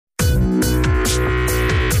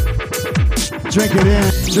Drink it in,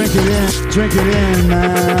 drink it in, drink it in,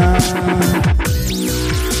 man.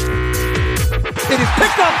 It is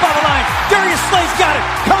picked off by the line. Darius Slay's got it.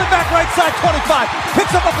 Coming back right side 25.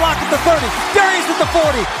 Picks up a block at the 30. Darius at the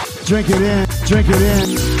 40. Drink it in, drink it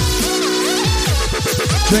in.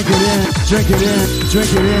 Drink it in, drink it in, drink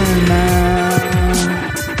it in, man.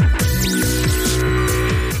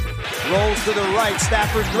 Rolls to the right.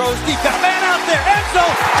 Stafford throws deep. Got a man out there. End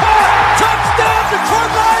zone. Caught. Touchdown,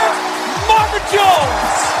 Detroit Lions. Marvin Jones.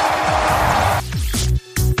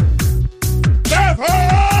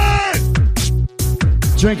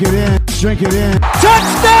 Drink it in, drink it in.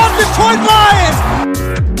 Touchdown, Detroit Lions.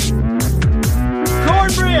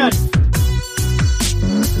 Cornbread.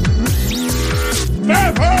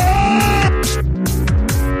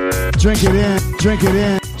 Drink it in, drink it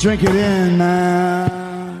in, drink it in,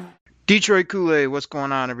 man. Detroit Kool-Aid, what's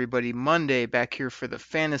going on, everybody? Monday, back here for the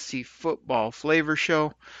Fantasy Football Flavor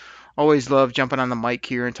Show. Always love jumping on the mic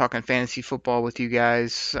here and talking fantasy football with you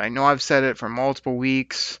guys. I know I've said it for multiple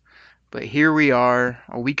weeks, but here we are,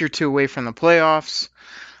 a week or two away from the playoffs.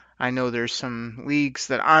 I know there's some leagues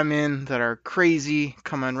that I'm in that are crazy,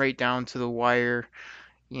 coming right down to the wire.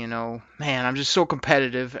 You know, man, I'm just so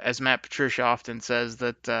competitive, as Matt Patricia often says,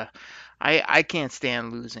 that I can't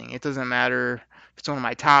stand losing. It doesn't matter if it's one of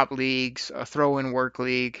my top leagues, a throw-in work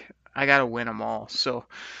league. I got to win them all. So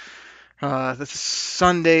the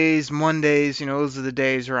Sundays, Mondays, you know, those are the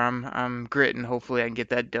days where I'm gritting. Hopefully I can get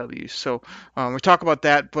that W. So we'll talk about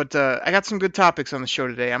that. But I got some good topics on the show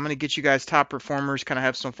today. I'm going to get you guys top performers, kind of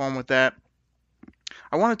have some fun with that.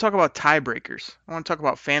 I want to talk about tiebreakers. I want to talk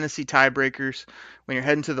about fantasy tiebreakers when you're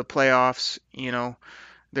heading to the playoffs. You know,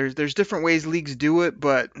 there's different ways leagues do it,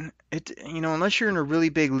 but unless you're in a really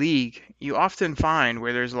big league, you often find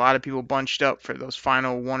where there's a lot of people bunched up for those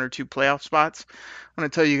final one or two playoff spots. I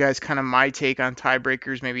want to tell you guys kind of my take on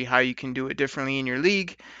tiebreakers, maybe how you can do it differently in your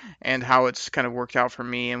league, and how it's kind of worked out for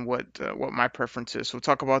me and what my preference is. So we'll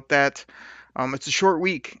talk about that. It's a short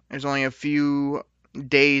week. There's only a few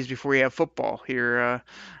days before we have football here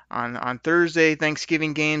on Thursday.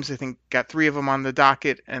 Thanksgiving games, I think, got 3 of them on the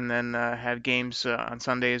docket, and then have games on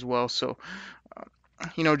Sunday as well. So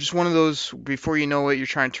just one of those, before you know it, you're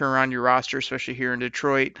trying to turn around your roster, especially here in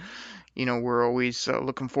Detroit. You know, we're always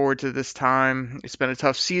looking forward to this time. It's been a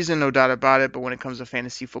tough season, no doubt about it, but when it comes to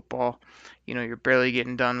fantasy football, you know, you're barely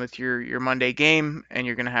getting done with your Monday game, and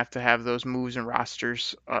you're going to have those moves and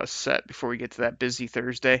rosters set before we get to that busy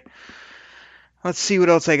Thursday. Let's see what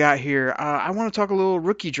else I got here. I want to talk a little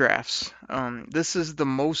rookie drafts. This is the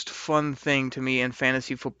most fun thing to me in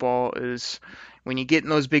fantasy football, is when you get in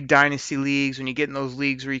those big dynasty leagues, when you get in those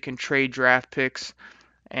leagues where you can trade draft picks,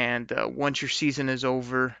 and once your season is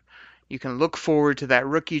over, you can look forward to that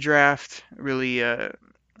rookie draft. It really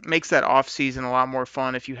makes that off season a lot more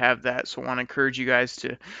fun if you have that. So I want to encourage you guys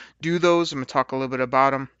to do those. I'm going to talk a little bit about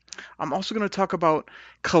them. I'm also going to talk about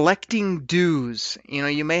collecting dues. You know,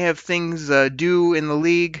 you may have things due in the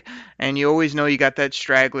league, and you always know you got that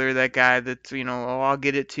straggler, that guy that, I'll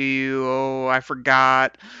get it to you. Oh, I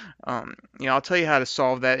forgot. I'll tell you how to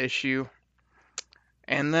solve that issue.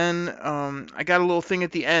 And then I got a little thing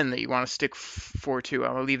at the end that you want to stick for too.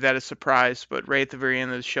 I'm going to leave that a surprise, but right at the very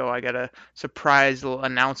end of the show, I got a surprise little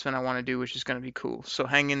announcement I want to do, which is going to be cool. So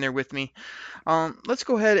hang in there with me. Let's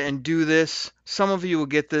go ahead and do this. Some of you will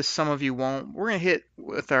get this, some of you won't. We're going to hit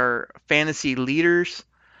with our fantasy leaders.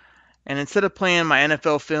 And instead of playing my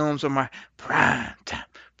NFL films or my prime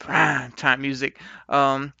time music,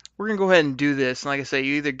 we're going to go ahead and do this. And like I say,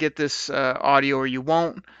 you either get this audio or you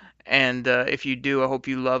won't. And if you do, I hope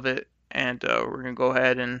you love it. And we're going to go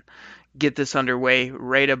ahead and get this underway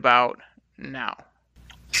right about now.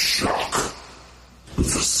 Shock the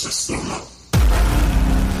system.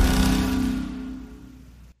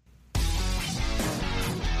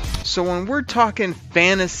 So when we're talking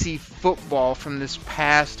fantasy football from this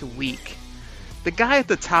past week, the guy at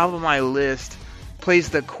the top of my list plays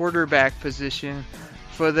the quarterback position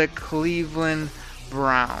for the Cleveland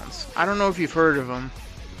Browns. I don't know if you've heard of him.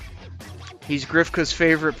 He's Grifka's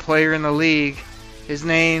favorite player in the league. His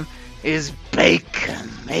name is Baker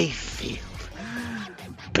Mayfield.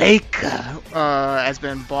 Baker has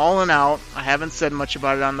been balling out. I haven't said much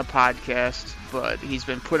about it on the podcast, but he's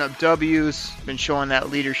been putting up W's, been showing that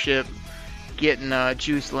leadership, getting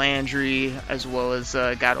Juice Landry, as well as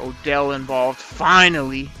got Odell involved.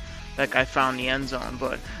 Finally, that guy found the end zone.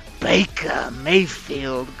 But Baker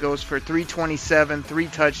Mayfield goes for 327, 3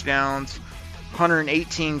 touchdowns,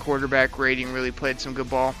 118 quarterback rating, really played some good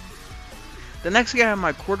ball. The next guy on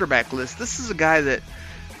my quarterback list, this is a guy that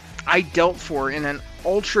I dealt for in an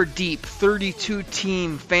ultra deep 32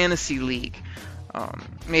 team fantasy league.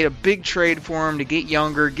 Made a big trade for him to get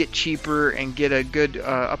younger, get cheaper, and get a good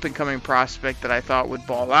up-and-coming prospect that I thought would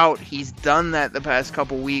ball out. He's done that the past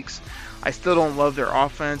couple weeks. I still don't love their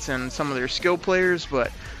offense and some of their skill players,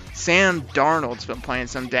 but Sam Darnold's been playing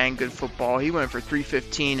some dang good football. He went for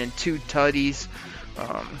 315 and 2 tutties.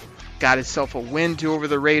 Got himself a win over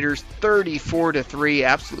the Raiders, 34-3,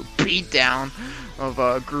 absolute beatdown of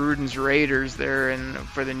Gruden's Raiders there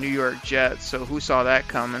for the New York Jets. So who saw that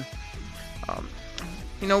coming?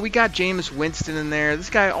 We got Jameis Winston in there. This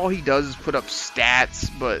guy, all he does is put up stats,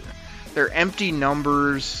 but they're empty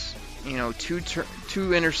numbers. Two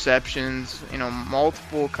interceptions.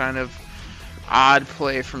 Multiple kind of odd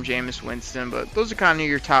play from Jameis Winston, but those are kind of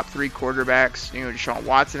your top 3 quarterbacks. Deshaun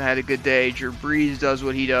Watson had a good day. Drew Brees does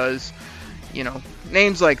what he does.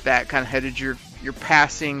 Names like that kind of headed your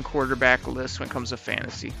passing quarterback list when it comes to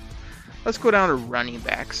fantasy. Let's go down to running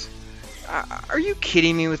backs. Are you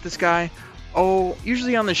kidding me with this guy? Oh,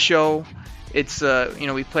 usually on the show, it's,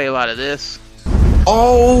 we play a lot of this.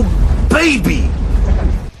 Oh, baby!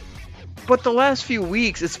 But the last few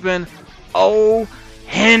weeks, it's been, oh,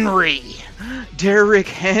 Henry. Derrick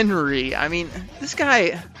Henry. I mean, this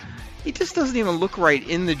guy, he just doesn't even look right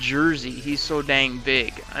in the jersey. He's so dang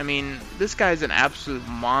big. I mean, this guy's an absolute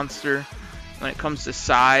monster when it comes to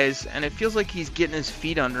size, and it feels like he's getting his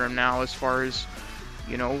feet under him now as far as,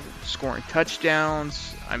 scoring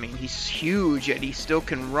touchdowns. I mean, he's huge, yet he still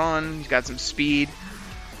can run. He's got some speed.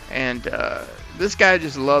 And this guy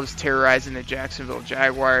just loves terrorizing the Jacksonville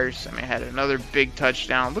Jaguars. I mean, had another big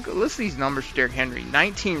touchdown. Listen to these numbers for Derrick Henry.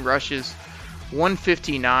 19 rushes,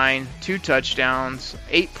 159, 2 touchdowns,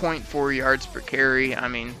 8.4 yards per carry. I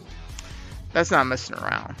mean, that's not messing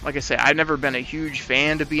around. Like I said, I've never been a huge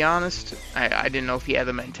fan, to be honest. I didn't know if he had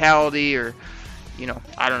the mentality or,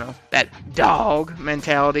 I don't know, that dog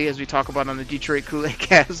mentality as we talk about on the Detroit Kool-Aid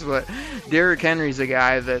Cast. But Derrick Henry's a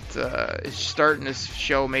guy that is starting to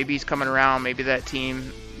show maybe he's coming around. Maybe that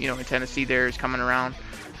team, in Tennessee there is coming around.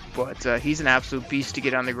 But he's an absolute beast to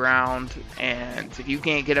get on the ground. And if you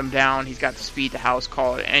can't get him down, he's got the speed to house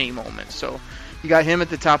call at any moment. So you got him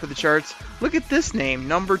at the top of the charts. Look at this name,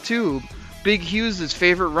 number 2. Big Hughes'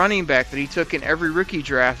 favorite running back that he took in every rookie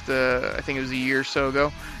draft, I think it was a year or so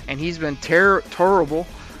ago, and he's been terrible.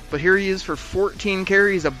 But here he is for 14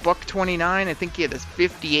 carries, $129. I think he had a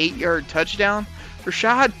 58-yard touchdown.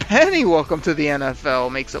 Rashad Penny, welcome to the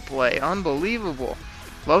NFL, makes a play. Unbelievable.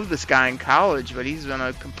 Loved this guy in college, but he's been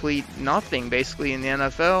a complete nothing basically in the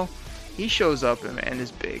NFL. He shows up and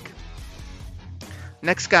is big.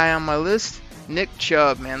 Next guy on my list, Nick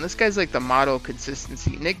Chubb, man. This guy's like the model of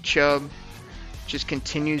consistency. Nick Chubb just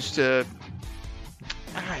continues to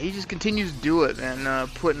do it, man.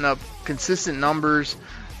 Putting up consistent numbers.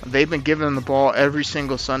 They've been giving him the ball every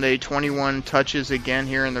single Sunday. 21 touches again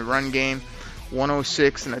here in the run game.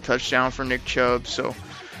 106 and a touchdown for Nick Chubb. So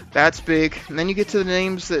that's big. And then you get to the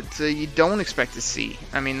names that you don't expect to see.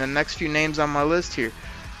 I mean, the next few names on my list here.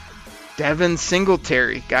 Devin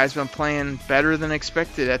Singletary, guy's been playing better than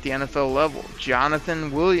expected at the NFL level.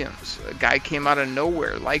 Jonathan Williams, a guy came out of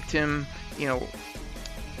nowhere, liked him,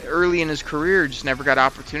 early in his career, just never got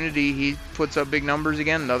opportunity. He puts up big numbers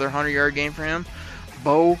again, another 100-yard game for him.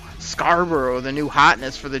 Bo Scarborough, the new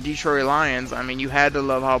hotness for the Detroit Lions. I mean, you had to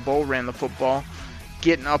love how Bo ran the football,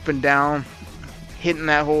 getting up and down, hitting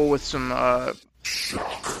that hole with some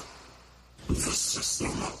Shock the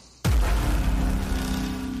system.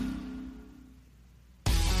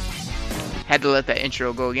 Had to let that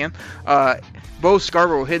intro go again. Bo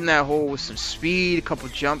Scarborough hitting that hole with some speed, a couple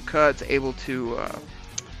jump cuts, able to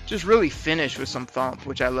just really finish with some thump,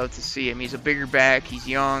 which I love to see. I mean, he's a bigger back, he's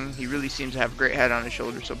young, he really seems to have a great head on his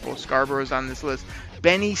shoulders. So Bo Scarborough's on this list.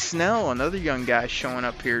 Benny Snell, another young guy showing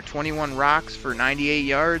up here. 21 rocks for 98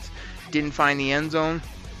 yards. Didn't find the end zone.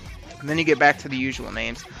 And then you get back to the usual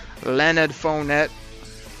names. Leonard Fournette,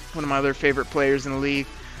 one of my other favorite players in the league,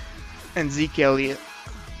 and Zeke Elliott.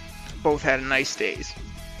 Both had nice days.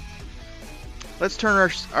 Let's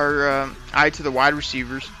turn our eye to the wide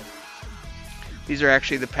receivers. These are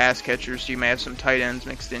actually the pass catchers, so you may have some tight ends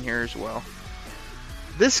mixed in here as well.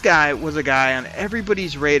 This guy was a guy on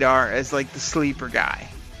everybody's radar as like the sleeper guy.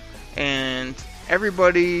 And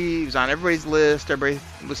everybody was on everybody's list. Everybody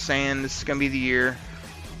was saying this is going to be the year.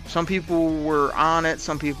 Some people were on it.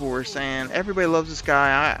 Some people were saying, everybody loves this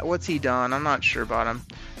guy. What's he done? I'm not sure about him.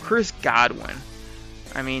 Chris Godwin.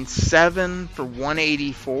 I mean, 7 for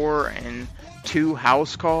 184 and 2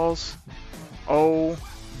 house calls. Oh,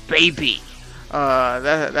 baby.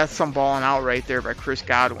 That's some balling out right there by Chris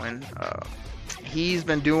Godwin. He's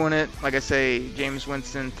been doing it. Like I say, Jameis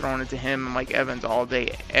Winston throwing it to him and Mike Evans all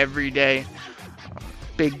day, every day.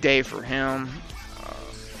 Big day for him.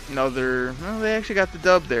 they actually got the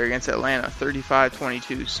dub there against Atlanta,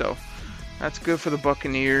 35-22. So that's good for the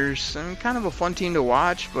Buccaneers. I mean, kind of a fun team to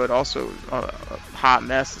watch, but also a hot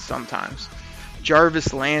mess sometimes.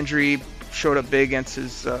 Jarvis Landry showed up big against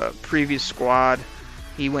his previous squad.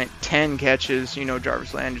 He went 10 catches. You know,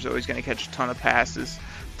 Jarvis Landry's always going to catch a ton of passes.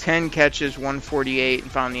 10 catches, 148,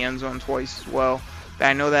 and found the end zone twice as well.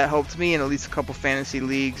 I know that helped me in at least a couple fantasy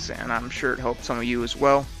leagues, and I'm sure it helped some of you as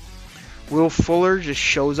well. Will Fuller just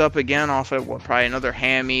shows up again off of probably another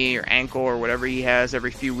hammy or ankle or whatever he has every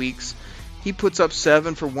few weeks. He puts up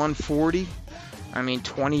 7 for 140. I mean,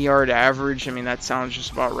 20-yard average. I mean, that sounds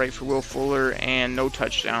just about right for Will Fuller, and no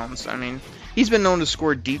touchdowns. I mean, he's been known to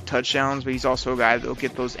score deep touchdowns, but he's also a guy that'll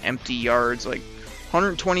get those empty yards, like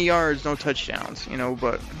 120 yards, no touchdowns, you know,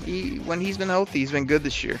 but when he's been healthy, he's been good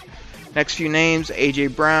this year. Next few names, A.J.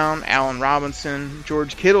 Brown, Allen Robinson,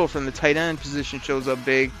 George Kittle from the tight end position shows up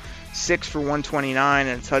big. 6 for 129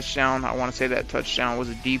 and a touchdown. I want to say that touchdown was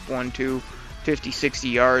a deep one too. 50, 60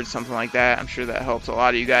 yards, something like that. I'm sure that helps a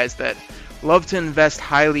lot of you guys that love to invest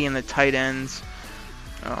highly in the tight ends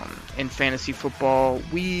in fantasy football.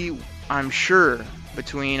 I'm sure,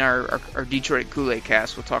 between our Detroit Kool-Aid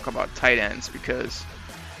cast, we'll talk about tight ends because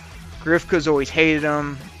Grifka's always hated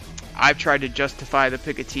them. I've tried to justify the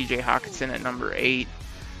pick of TJ Hockenson at number 8,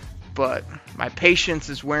 but my patience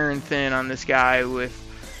is wearing thin on this guy with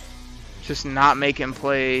just not making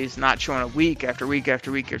plays, not showing up week after week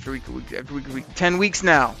after week after week after week. 10 weeks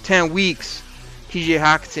now. 10 weeks. TJ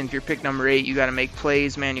Hockenson, if you're pick number 8, you got to make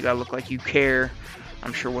plays, man. You got to look like you care.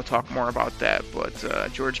 I'm sure we'll talk more about that.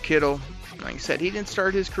 But George Kittle, like I said, he didn't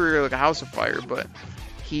start his career like a house of fire, but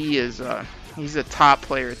he's a top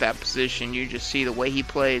player at that position. You just see the way he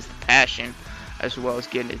plays, the passion, as well as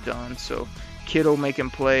getting it done. So Kittle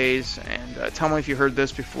making plays, and tell me if you heard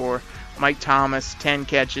this before. Mike Thomas, 10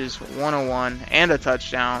 catches, 101, and a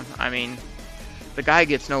touchdown. I mean, the guy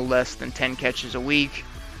gets no less than 10 catches a week.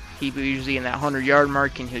 He's usually in that 100-yard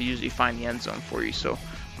mark, and he'll usually find the end zone for you. So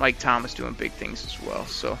Mike Thomas doing big things as well.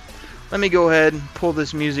 So let me go ahead and pull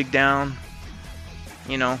this music down.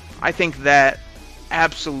 You know, I think that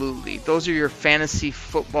absolutely, those are your fantasy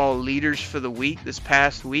football leaders for the week, this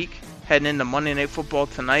past week. Heading into Monday Night Football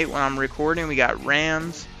tonight when I'm recording, we got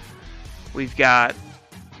Rams. We've got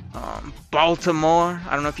Baltimore.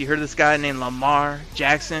 I don't know if you heard of this guy named Lamar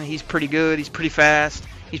Jackson. He's pretty good. He's pretty fast.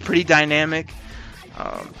 He's pretty dynamic.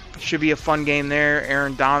 Should be a fun game there.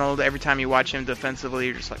 Aaron Donald, every time you watch him defensively,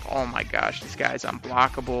 you're just like, oh my gosh, this guy's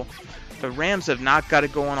unblockable. The Rams have not got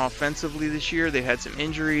it going offensively this year. They had some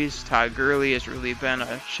injuries. Todd Gurley has really been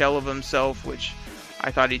a shell of himself, which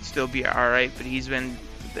I thought he'd still be all right, but he's been,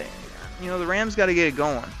 you know, the Rams got to get it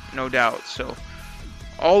going, no doubt. So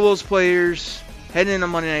all those players heading into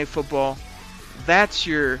Monday Night Football, that's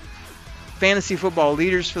your fantasy football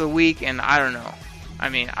leaders for the week, and I don't know. I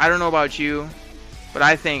mean, I don't know about you, but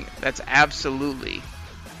I think that's absolutely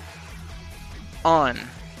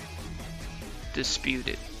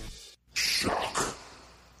undisputed. Shock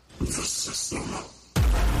the system.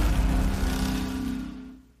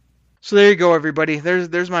 So there you go, everybody.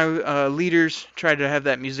 There's my leaders. Try to have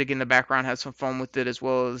that music in the background, have some fun with it, as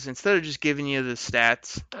well as instead of just giving you the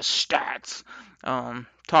stats,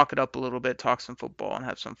 talk it up a little bit, talk some football, and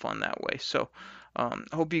have some fun that way. So I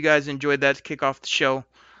hope you guys enjoyed that to kick off the show.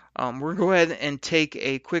 We're going to go ahead and take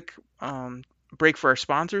a quick break for our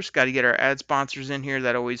sponsors. Got to get our ad sponsors in here.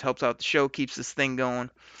 That always helps out the show, keeps this thing going.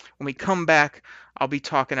 When we come back, I'll be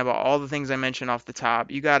talking about all the things I mentioned off the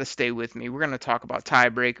top. You got to stay with me. We're going to talk about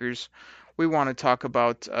tiebreakers. We want to talk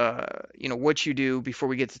about what you do before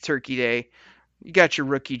we get to Turkey Day. You got your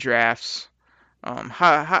rookie drafts.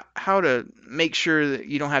 How to make sure that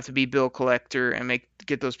you don't have to be bill collector and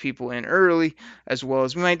get those people in early, as well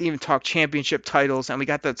as we might even talk championship titles, and we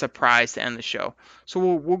got that surprise to end the show. So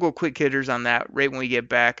we'll go quick hitters on that right when we get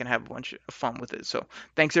back and have a bunch of fun with it. So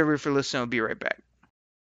thanks everybody for listening. I'll be right back.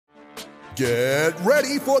 Get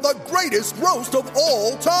ready for the greatest roast of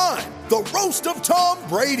all time, the Roast of Tom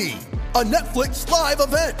Brady, a Netflix live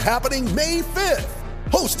event happening May 5th.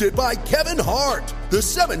 Hosted by Kevin Hart, the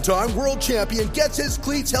 7-time world champion gets his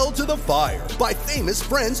cleats held to the fire by famous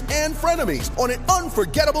friends and frenemies on an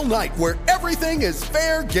unforgettable night where everything is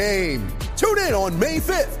fair game. Tune in on May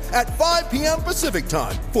 5th at 5 p.m. Pacific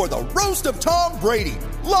time for the Roast of Tom Brady,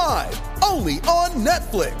 live only on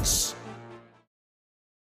Netflix.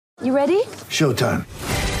 You ready? Showtime.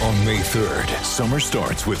 On May 3rd, summer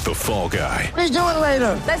starts with The Fall Guy. Let's do it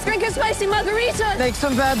later. Let's drink a spicy margarita. Make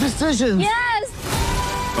some bad decisions. Yes!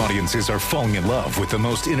 Audiences are falling in love with the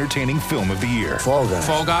most entertaining film of the year. Fall Guy.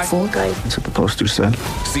 Fall Guy? Fall guy. That's what the poster said.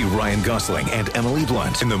 See Ryan Gosling and Emily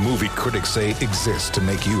Blunt in the movie critics say exists to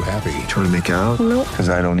make you happy. Trying to make it out? Nope. Because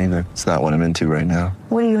I don't either. It's not what I'm into right now.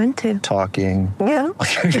 What are you into? Talking. Yeah.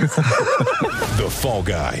 The Fall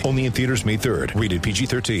Guy. Only in theaters May 3rd. Rated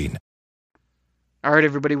PG-13. All right,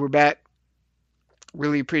 everybody, we're back.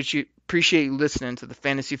 Really appreciate you listening to the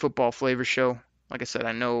Fantasy Football Flavor Show. Like I said,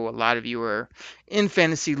 I know a lot of you are in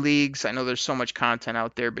fantasy leagues. I know there's so much content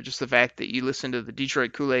out there, but just the fact that you listen to the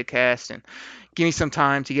Detroit Kool-Aid Cast and give me some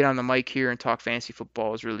time to get on the mic here and talk fantasy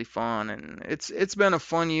football is really fun. And it's been a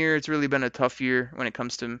fun year. It's really been a tough year when it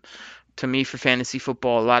comes to me for fantasy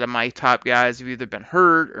football. A lot of my top guys have either been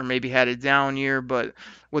hurt or maybe had a down year, but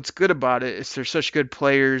what's good about it is they're such good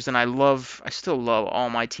players, and I still love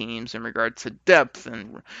all my teams in regard to depth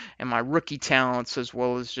and my rookie talents, as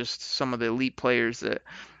well as just some of the elite players that,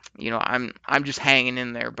 I'm just hanging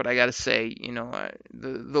in there. But I got to say,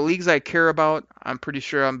 the leagues I care about, I'm pretty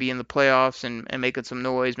sure I'm be in the playoffs and making some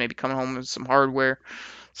noise, maybe coming home with some hardware.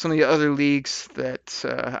 Some of the other leagues that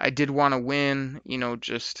I did want to win,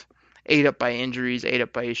 just ate up by injuries, ate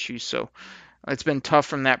up by issues. So it's been tough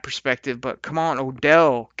from that perspective. But come on,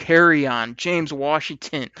 Odell, Carry-On, James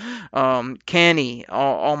Washington, Kenny,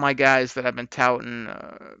 all my guys that I've been touting,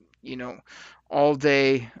 all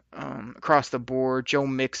day across the board. Joe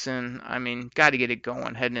Mixon. I mean, got to get it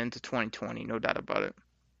going heading into 2020, no doubt about it.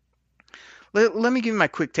 Let me give you my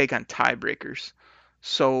quick take on tiebreakers.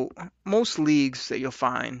 So most leagues that you'll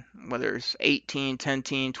find, whether it's 8-team,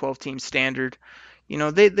 10-team, 12-team standard,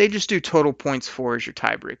 they just do total points for as your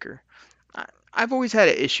tiebreaker. I've always had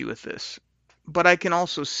an issue with this, but I can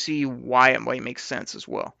also see why it might make sense as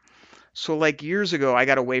well. So like years ago, I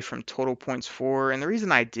got away from total points for, and the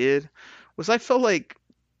reason I did was I felt like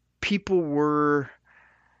people were,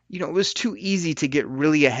 it was too easy to get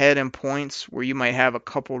really ahead in points where you might have a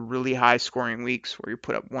couple really high scoring weeks where you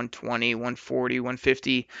put up 120, 140,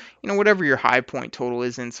 150, whatever your high point total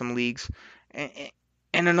is in some leagues.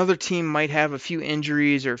 And another team might have a few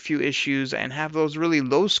injuries or a few issues and have those really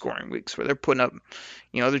low scoring weeks where they're putting up,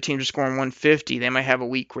 other teams are scoring 150. They might have a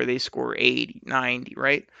week where they score 80, 90,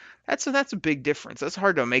 right? That's a big difference. That's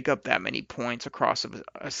hard to make up that many points across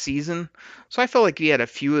a season. So I felt like you had a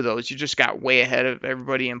few of those. You just got way ahead of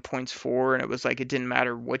everybody in points for, and it was like it didn't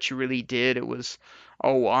matter what you really did. It was,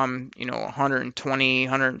 I'm 120,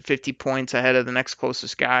 150 points ahead of the next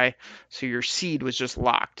closest guy. So your seed was just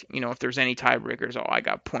locked. If there's any tiebreakers, I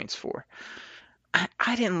got points for.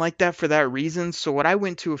 I didn't like that for that reason. So what I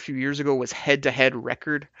went to a few years ago was head-to-head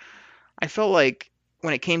record. I felt like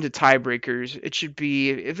when it came to tiebreakers, it should be,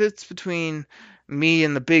 if it's between me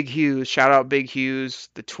and the Big Hughes, shout out Big Hughes,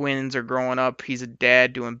 the twins are growing up, he's a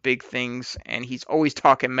dad doing big things, and he's always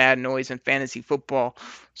talking mad noise in fantasy football,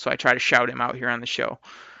 so I try to shout him out here on the show.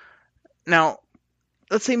 Now,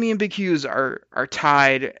 let's say me and Big Hughes are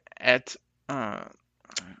tied at,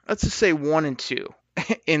 let's just say 1-2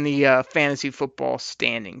 in the fantasy football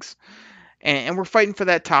standings. And we're fighting for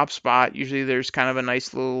that top spot. Usually there's kind of a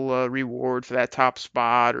nice little reward for that top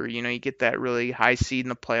spot, or, you get that really high seed in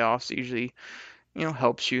the playoffs. It usually,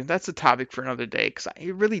 helps you. That's a topic for another day, because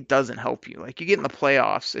it really doesn't help you. Like, you get in the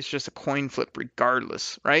playoffs, it's just a coin flip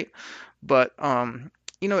regardless, right? But,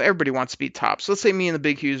 everybody wants to be top. So let's say me and the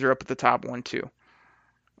Big Hughes are up at the top 1-2.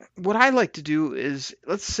 What I like to do is,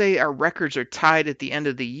 let's say our records are tied at the end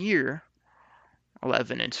of the year,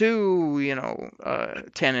 11-2,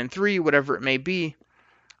 10-3, whatever it may be.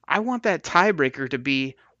 I want that tiebreaker to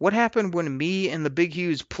be what happened when me and the Big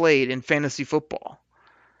Hughes played in fantasy football.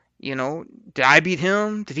 Did I beat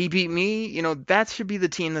him? Did he beat me? That should be the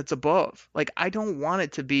team that's above. Like, I don't want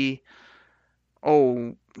it to be,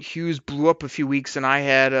 Hughes blew up a few weeks and I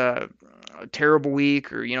had a terrible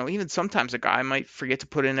week, or, even sometimes a guy might forget to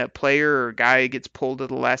put in a player, or a guy gets pulled at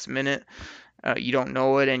the last minute. You don't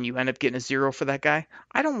know it, and you end up getting a 0 for that guy.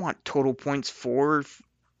 I don't want total points for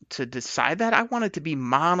to decide that. I want it to be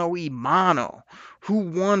mano-y-mano. Who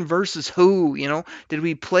won versus who? Did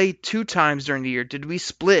we play 2 times during the year? Did we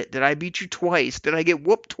split? Did I beat you twice? Did I get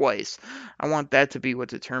whooped twice? I want that to be what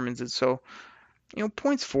determines it. So,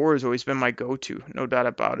 points for has always been my go-to, no doubt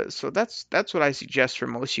about it. So that's what I suggest for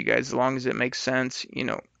most of you guys, as long as it makes sense.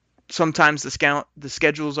 Sometimes the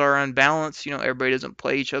schedules are unbalanced. Everybody doesn't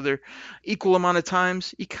play each other equal amount of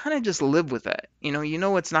times. You kind of just live with that.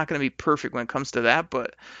 It's not going to be perfect when it comes to that.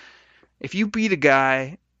 But if you beat a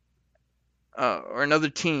guy or another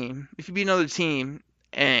team, and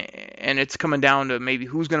it's coming down to maybe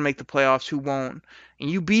who's going to make the playoffs, who won't, and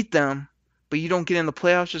you beat them, but you don't get in the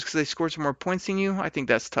playoffs just because they scored some more points than you, I think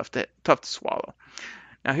that's tough to swallow.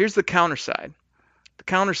 Now here's the counter side. The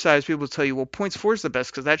counter side, people tell you, well, points for is the best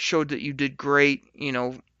because that showed that you did great,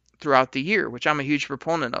 throughout the year, which I'm a huge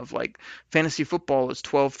proponent of. Like, fantasy football is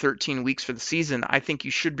 12, 13 weeks for the season. I think you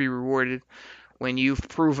should be rewarded when you've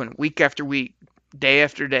proven week after week, day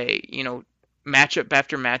after day, matchup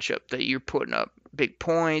after matchup that you're putting up big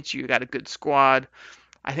points, you got a good squad.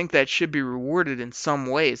 I think that should be rewarded in some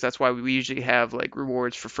ways. That's why we usually have like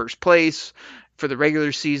rewards for first place for the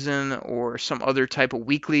regular season or some other type of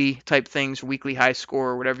weekly type things, weekly high score,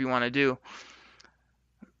 or whatever you want to do.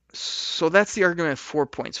 So that's the argument 4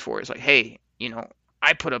 points for. It's like, hey,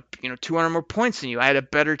 I put up, 200 more points than you. I had a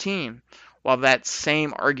better team. While that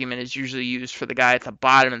same argument is usually used for the guy at the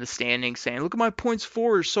bottom of the standing saying, look at my points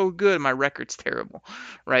for is so good, my record's terrible,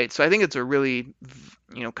 right? So I think it's a really,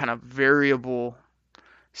 kind of variable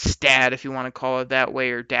stat, if you want to call it that way,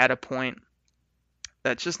 or data point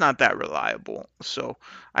that's just not that reliable. So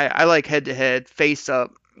I like head-to-head,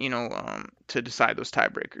 face-up, to decide those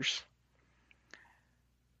tiebreakers.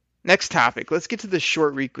 Next topic, let's get to the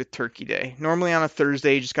short week with Turkey Day. Normally on a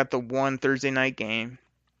Thursday, you just got the one Thursday night game.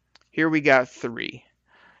 Here we got 3.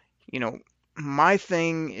 My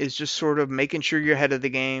thing is just sort of making sure you're ahead of the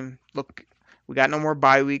game. Look, we got no more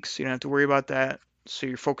bye weeks, so you don't have to worry about that. So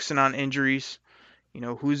you're focusing on injuries.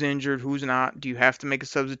 Who's injured, who's not. Do you have to make a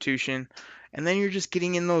substitution? And then you're just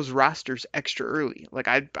getting in those rosters extra early. Like,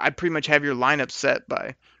 I pretty much have your lineup set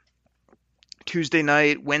by Tuesday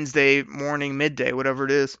night, Wednesday morning, midday, whatever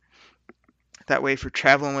it is. That way, for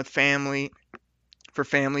traveling with family, for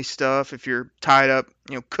family stuff, if you're tied up,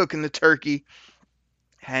 cooking the turkey,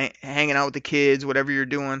 hanging out with the kids, whatever you're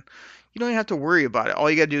doing, you don't even have to worry about it. All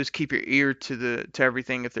you got to do is keep your ear to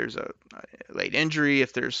everything. If there's a late injury,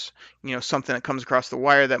 if there's something that comes across the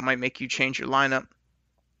wire that might make you change your lineup,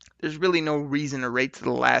 there's really no reason to wait to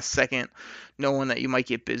the last second, knowing that you might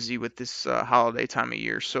get busy with this holiday time of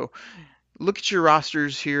year. So look at your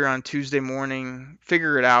rosters here on Tuesday morning,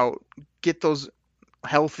 figure it out, get those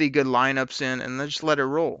healthy, good lineups in, and then just let it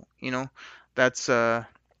roll. That's the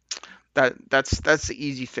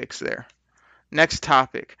easy fix there. Next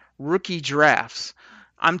topic, rookie drafts.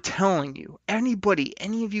 I'm telling you, any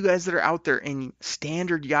of you guys that are out there in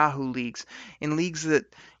standard Yahoo leagues, in leagues that,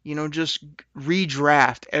 just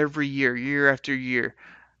redraft every year after year,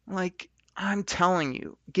 like, I'm telling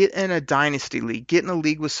you, get in a dynasty league, get in a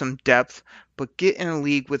league with some depth, but get in a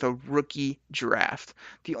league with a rookie draft.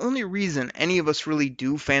 The only reason any of us really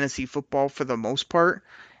do fantasy football for the most part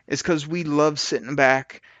is because we love sitting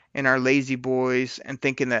back in our lazy boys and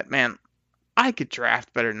thinking that, man, I could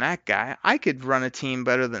draft better than that guy. I could run a team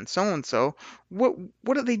better than so-and-so. What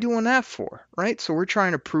are they doing that for, right? So we're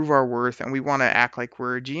trying to prove our worth, and we want to act like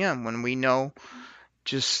we're a GM when we know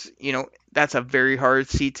just, that's a very hard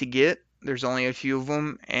seat to get. There's only a few of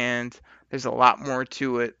them, and there's a lot more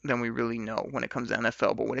to it than we really know when it comes to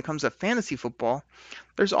NFL. But when it comes to fantasy football,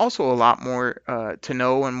 there's also a lot more to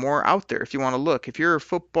know and more out there if you want to look. If you're a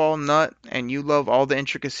football nut and you love all the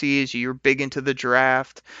intricacies, you're big into the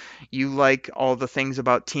draft, you like all the things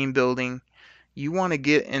about team building, you want to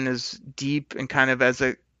get in as deep and kind of as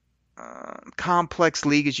a complex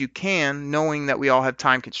league as you can, knowing that we all have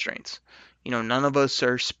time constraints. None of us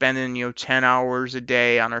are spending, 10 hours a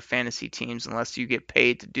day on our fantasy teams unless you get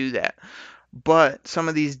paid to do that. But some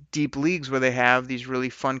of these deep leagues where they have these really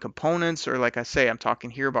fun components, or like I say, I'm talking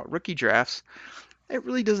here about rookie drafts, it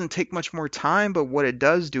really doesn't take much more time. But what it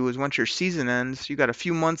does do is once your season ends, you got a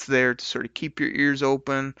few months there to sort of keep your ears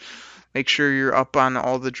open, make sure you're up on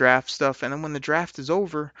all the draft stuff. And then when the draft is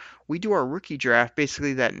over, we do our rookie draft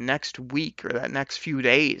basically that next week or that next few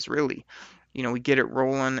days, really. We get it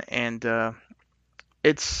rolling, and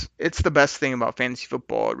it's the best thing about fantasy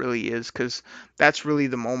football. It really is, because that's really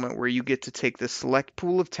the moment where you get to take this select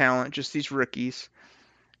pool of talent, just these rookies,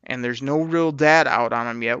 and there's no real data out on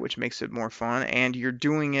them yet, which makes it more fun, and you're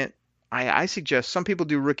doing it. I suggest some people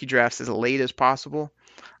do rookie drafts as late as possible.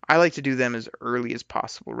 I like to do them as early as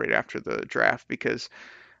possible, right after the draft, because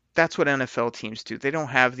that's what NFL teams do. They don't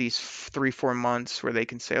have these 3-4 months where they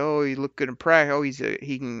can say, "Oh, he looked good in practice. Oh,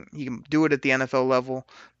 he can do it at the NFL level."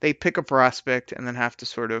 They pick a prospect and then have to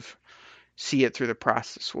sort of see it through the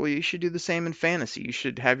process. Well, you should do the same in fantasy. You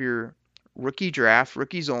should have your rookie draft,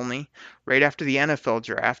 rookies only, right after the NFL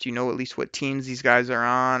draft. You know at least what teams these guys are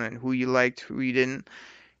on and who you liked, who you didn't.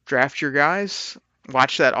 Draft your guys.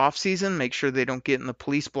 Watch that off season. Make sure they don't get in the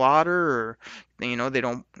police blotter, or they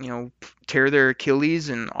don't tear their Achilles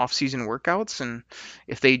in off season workouts. And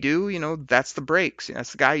if they do, that's the breaks.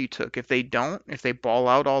 That's the guy you took. If they don't, if they ball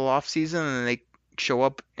out all off season and they show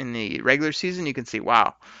up in the regular season, you can see,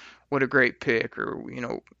 wow, what a great pick. Or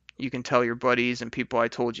you can tell your buddies and people I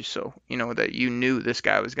told you so, that you knew this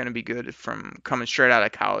guy was going to be good from coming straight out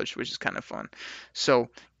of college, which is kind of fun. So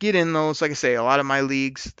get in those. Like I say, a lot of my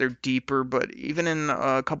leagues, they're deeper, but even in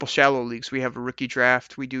a couple shallow leagues, we have a rookie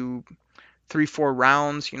draft. We do 3-4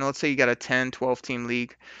 rounds. Let's say you got a 10, 12 team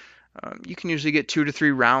league. You can usually get 2 to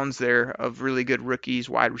 3 rounds there of really good rookies,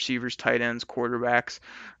 wide receivers, tight ends, quarterbacks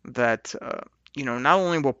that not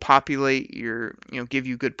only will populate give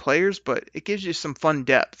you good players, but it gives you some fun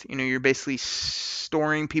depth. You're basically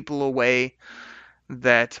storing people away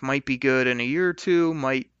that might be good in a year or two,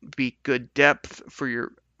 might be good depth for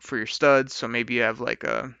your studs. So maybe you have like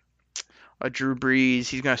a Drew Brees.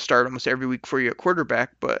 He's going to start almost every week for you at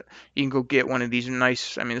quarterback, but you can go get one of these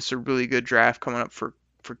nice. I mean, this is a really good draft coming up for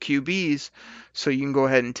QBs, so you can go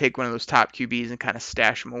ahead and take one of those top QBs and kind of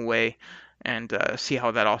stash them away and see how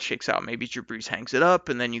that all shakes out. Maybe Drew Brees hangs it up,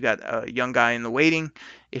 and then you got a young guy in the waiting.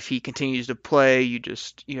 If he continues to play, you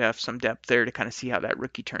have some depth there to kind of see how that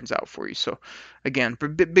rookie turns out for you. So again,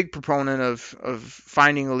 big proponent of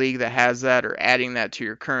finding a league that has that or adding that to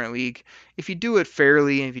your current league. If you do it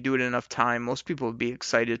fairly and if you do it enough time, most people would be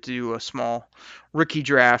excited to do a small rookie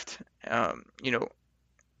draft.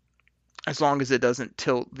 As long as it doesn't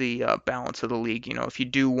tilt the balance of the league. If you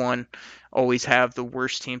do one, always have the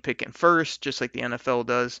worst team picking first, just like the NFL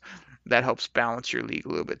does. That helps balance your league a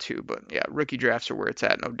little bit too. But yeah, rookie drafts are where it's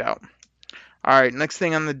at, no doubt. All right, next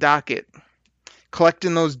thing on the docket,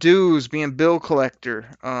 collecting those dues, being bill collector.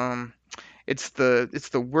 It's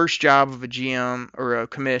the worst job of a GM or a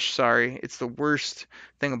commish. Sorry, it's the worst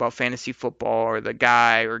thing about fantasy football, or the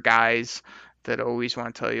guy or guys that always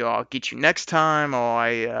want to tell you, "Oh, I'll get you next time." "Oh,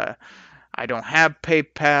 I don't have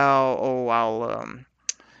PayPal." "Oh,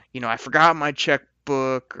 I forgot my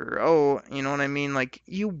checkbook," or, "Oh," you know what I mean? Like,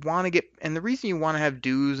 you want to get, and the reason you want to have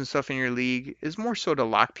dues and stuff in your league is more so to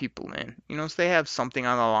lock people in, so they have something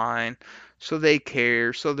on the line, so they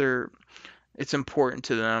care, so it's important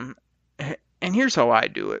to them. And here's how I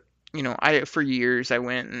do it. For years I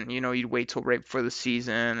went and, you'd wait till right before the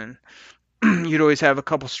season, and you'd always have a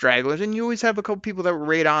couple stragglers, and you always have a couple people that were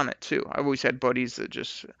right on it too. I've always had buddies that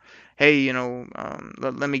just, "Hey,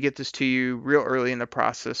 let me get this to you real early in the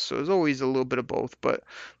process." So it was always a little bit of both, but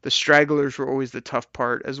the stragglers were always the tough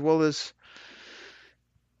part, as well as,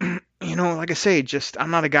 like I say, just I'm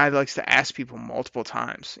not a guy that likes to ask people multiple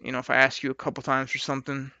times. If I ask you a couple times for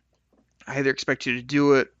something, I either expect you to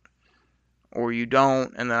do it or you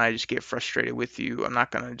don't, and then I just get frustrated with you. I'm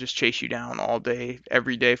not going to just chase you down all day,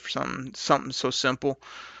 every day for something so simple.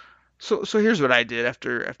 So here's what I did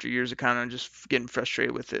after years of kind of just getting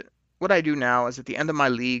frustrated with it. What I do now is at the end of my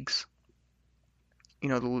leagues,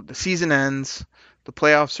 the season ends, the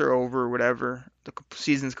playoffs are over, whatever, the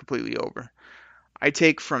season's completely over. I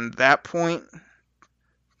take from that point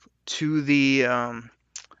to the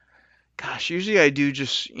usually I do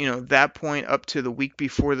just, that point up to the week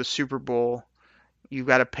before the Super Bowl. You've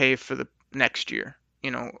got to pay for the next year.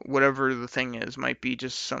 Whatever the thing is, might be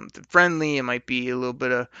just something friendly. It might be a little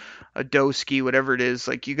bit of a doski, whatever it is.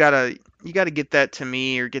 Like, you gotta get that to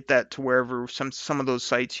me, or get that to wherever some of those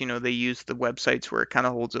sites, they use the websites where it kind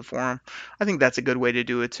of holds it for them. I think that's a good way to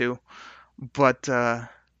do it too. But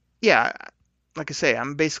yeah, like I say,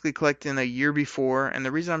 I'm basically collecting a year before, and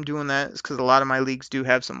the reason I'm doing that is because a lot of my leagues do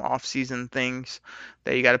have some off-season things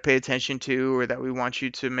that you got to pay attention to, or that we want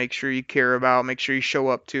you to make sure you care about, make sure you show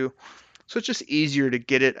up to. So it's just easier to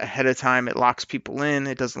get it ahead of time. It locks people in.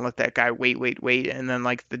 It doesn't let that guy wait, and then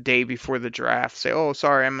like the day before the draft say, "Oh,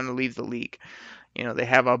 sorry, I'm going to leave the league." They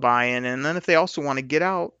have a buy-in, and then if they also want to get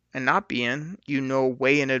out and not be in,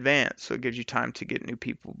 way in advance, so it gives you time to get new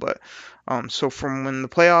people. But so from when the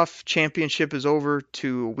playoff championship is over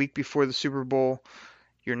to a week before the Super Bowl,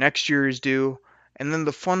 your next year is due. And then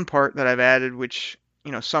the fun part that I've added, which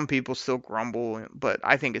some people still grumble, but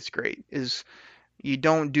I think it's great, is you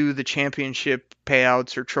don't do the championship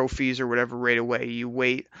payouts or trophies or whatever right away. You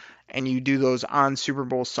wait and you do those on Super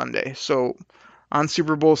Bowl Sunday. So on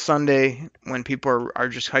Super Bowl Sunday, when people are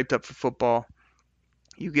just hyped up for football,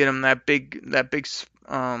 you get them that big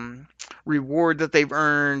reward that they've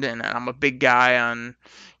earned. And I'm a big guy on,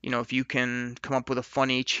 if you can come up with a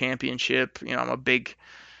funny championship. I'm a big,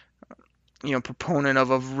 proponent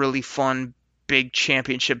of a really fun big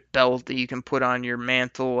championship belt that you can put on your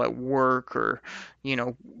mantle at work, or,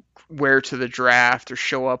 wear to the draft, or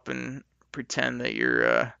show up and pretend that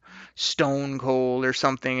you're Stone Cold or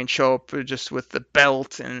something and show up just with the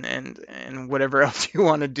belt and whatever else you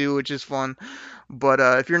want to do, which is fun. But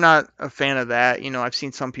if you're not a fan of that, I've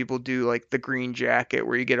seen some people do like the green jacket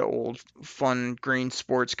where you get an old fun green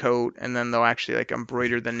sports coat and then they'll actually like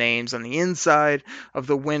embroider the names on the inside of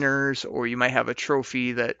the winners, or you might have a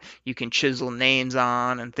trophy that you can chisel names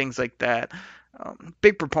on and things like that.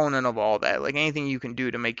 Big proponent of all that. Like anything you can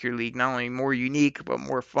do to make your league not only more unique but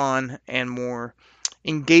more fun and more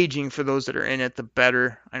engaging for those that are in it, the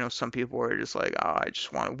better. I know some people are just like, oh, I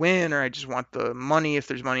just want to win, or I just want the money if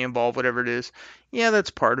there's money involved, whatever it is. Yeah, that's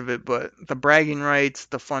part of it, but the bragging rights,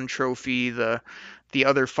 the fun trophy, the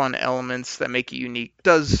other fun elements that make it unique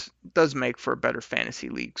does make for a better fantasy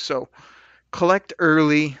league. So collect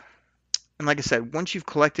early. And like I said, once you've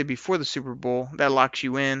collected before the Super Bowl, that locks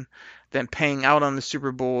you in. Then paying out on the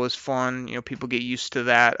Super Bowl is fun. People get used to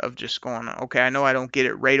that of just going, okay, I know I don't get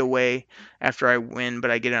it right away after I win,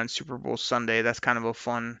 but I get it on Super Bowl Sunday. That's kind of a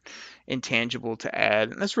fun intangible to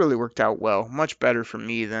add. And that's really worked out well. Much better for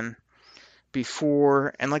me than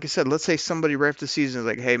before. And like I said, let's say somebody right after the season is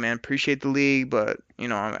like, hey, man, appreciate the league, but,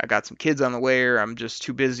 I got some kids on the way, or I'm just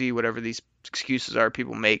too busy, whatever these excuses are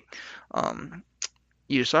people make.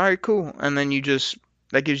 You just, all right, cool. And then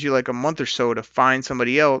that gives you like a month or so to find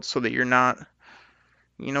somebody else so that you're not,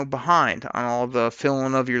 behind on all the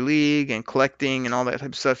filling of your league and collecting and all that type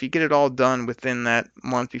of stuff. You get it all done within that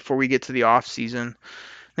month before we get to the off season.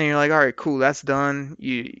 Then you're like, all right, cool, that's done.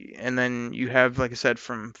 And then you have, like I said,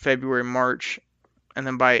 from February, March, and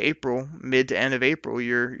then by April, mid to end of April,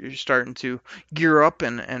 you're starting to gear up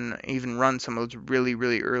and even run some of those really,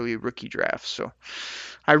 really early rookie drafts. So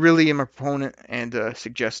I really am a proponent and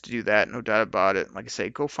suggest to do that, no doubt about it. Like I say,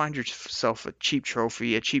 go find yourself a cheap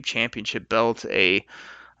trophy, a cheap championship belt,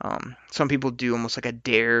 some people do almost like a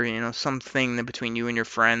dare, something in between you and your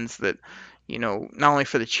friends that, not only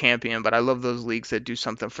for the champion, but I love those leagues that do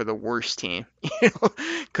something for the worst team,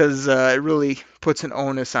 because it really puts an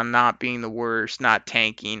onus on not being the worst, not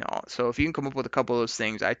tanking. So if you can come up with a couple of those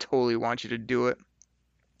things, I totally want you to do it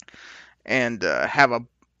and have a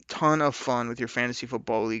ton of fun with your fantasy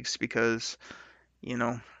football leagues, because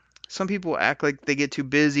some people act like they get too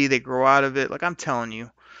busy, they grow out of it. Like I'm telling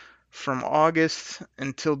you, from August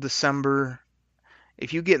until December,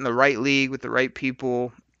 if you get in the right league with the right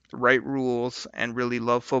people, the right rules, and really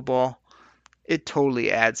love football, it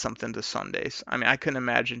totally adds something to Sundays. I mean, I couldn't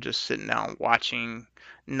imagine just sitting down watching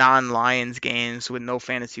non-Lions games with no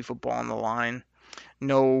fantasy football on the line.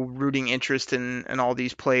 No rooting interest in all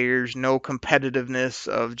these players, no competitiveness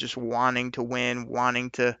of just wanting to win, wanting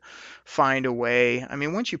to find a way. I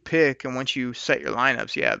mean, once you pick and once you set your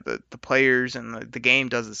lineups, yeah, the players and the game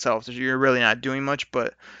does itself. So you're really not doing much,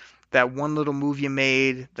 but that one little move you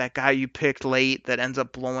made, that guy you picked late that ends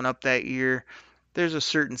up blowing up that year, there's a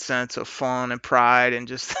certain sense of fun and pride and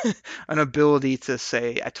just an ability to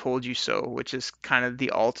say, I told you so, which is kind of the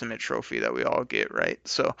ultimate trophy that we all get, right?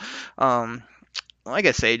 So, like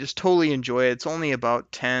I say, just totally enjoy it. It's only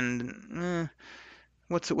about 10,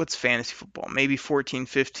 what's fantasy football? Maybe 14,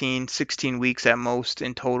 15, 16 weeks at most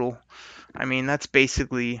in total. I mean, that's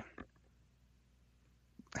basically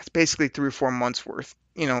 3 or 4 months worth,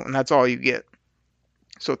 and that's all you get.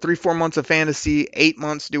 So 3-4 months of fantasy, 8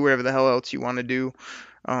 months, do whatever the hell else you want to do.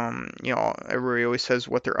 Everybody always says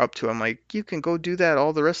what they're up to. I'm like, you can go do that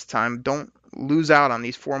all the rest of the time. Don't lose out on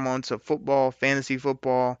these 4 months of football, fantasy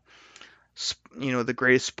football, the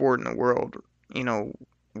greatest sport in the world,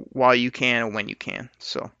 while you can and when you can.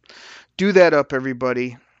 So do that up,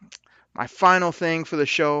 everybody. My final thing for the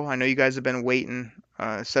show, I know you guys have been waiting.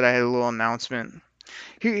 Said I had a little announcement.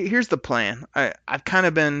 Here's the plan. I've kind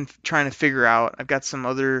of been trying to figure out. I've got some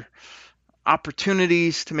other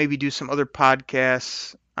opportunities to maybe do some other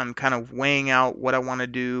podcasts. I'm kind of weighing out what I want to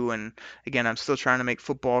do. And again, I'm still trying to make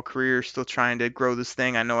football a career, still trying to grow this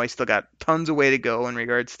thing. I know I still got tons of way to go in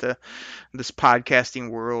regards to this podcasting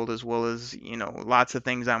world, as well as, lots of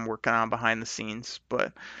things I'm working on behind the scenes.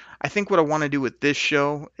 But I think what I want to do with this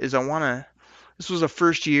show is this was the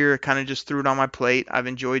first year, I kind of just threw it on my plate. I've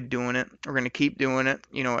enjoyed doing it. We're going to keep doing it,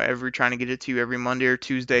 trying to get it to you every Monday or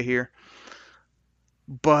Tuesday here.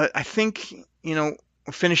 But I think, we'll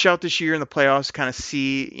finish out this year in the playoffs, kind of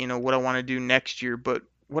see, what I want to do next year. But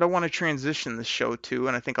what I want to transition this show to,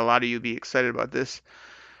 and I think a lot of you will be excited about this,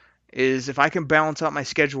 is if I can balance out my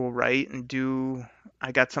schedule right and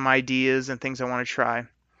I got some ideas and things I want to try.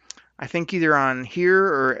 I think either on here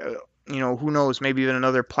or, who knows, maybe even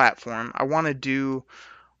another platform, I want to do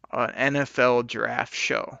an NFL draft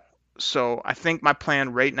show. So I think my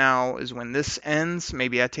plan right now is when this ends,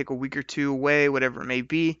 maybe I take a week or two away, whatever it may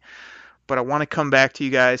be. But I want to come back to you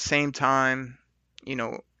guys same time,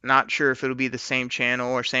 Not sure if it'll be the same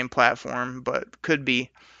channel or same platform, but could be.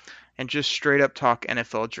 And just straight up talk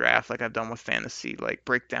NFL draft like I've done with fantasy, like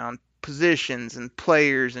break down positions and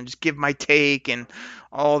players and just give my take and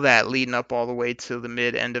all that leading up all the way to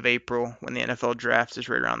the end of April when the NFL draft is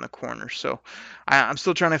right around the corner. So I'm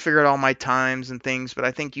still trying to figure out all my times and things, but I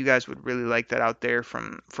think you guys would really like that out there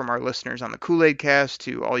from our listeners on the Kool-Aid Cast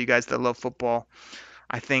to all you guys that love football.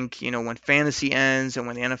 I think, when fantasy ends and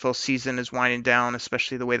when the NFL season is winding down,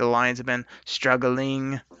 especially the way the Lions have been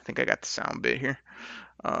struggling, I think I got the sound bit here.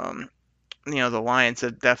 The Lions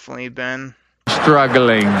have definitely been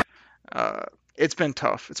struggling. It's been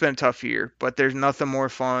tough. It's been a tough year, but there's nothing more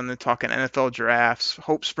fun than talking NFL drafts.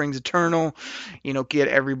 Hope springs eternal. Get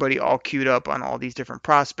everybody all queued up on all these different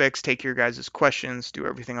prospects, take your guys' questions, do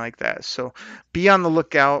everything like that. So be on the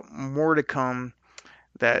lookout. More to come.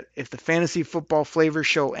 That if the fantasy football flavor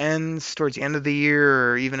show ends towards the end of the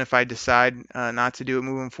year, or even if I decide not to do it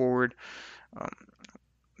moving forward,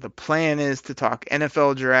 the plan is to talk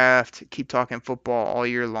NFL draft, keep talking football all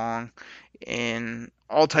year long in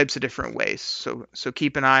all types of different ways. So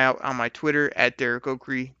keep an eye out on my Twitter at Derek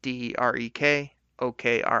Okrie, DEREK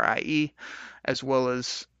OKRIE, as well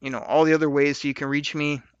as all the other ways you can reach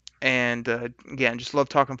me. And again, just love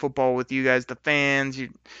talking football with you guys, the fans.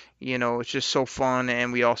 It's just so fun,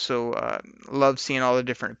 and we also love seeing all the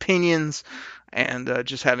different opinions, and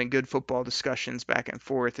just having good football discussions back and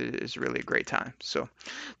forth is really a great time. So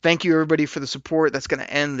thank you, everybody, for the support. That's going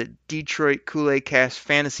to end the Detroit Kool-Aid Cast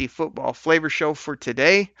Fantasy Football Flavor Show for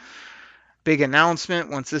today. Big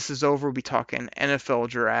announcement. Once this is over, we'll be talking NFL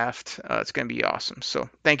Draft. It's going to be awesome. So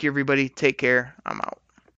thank you, everybody. Take care. I'm out.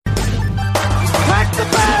 Pack the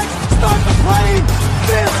bag, start the plane.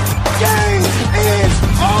 This game is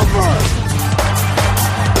over.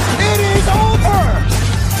 It is over.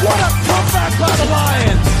 What a comeback by the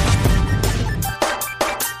Lions.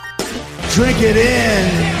 Drink it in,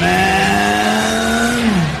 man.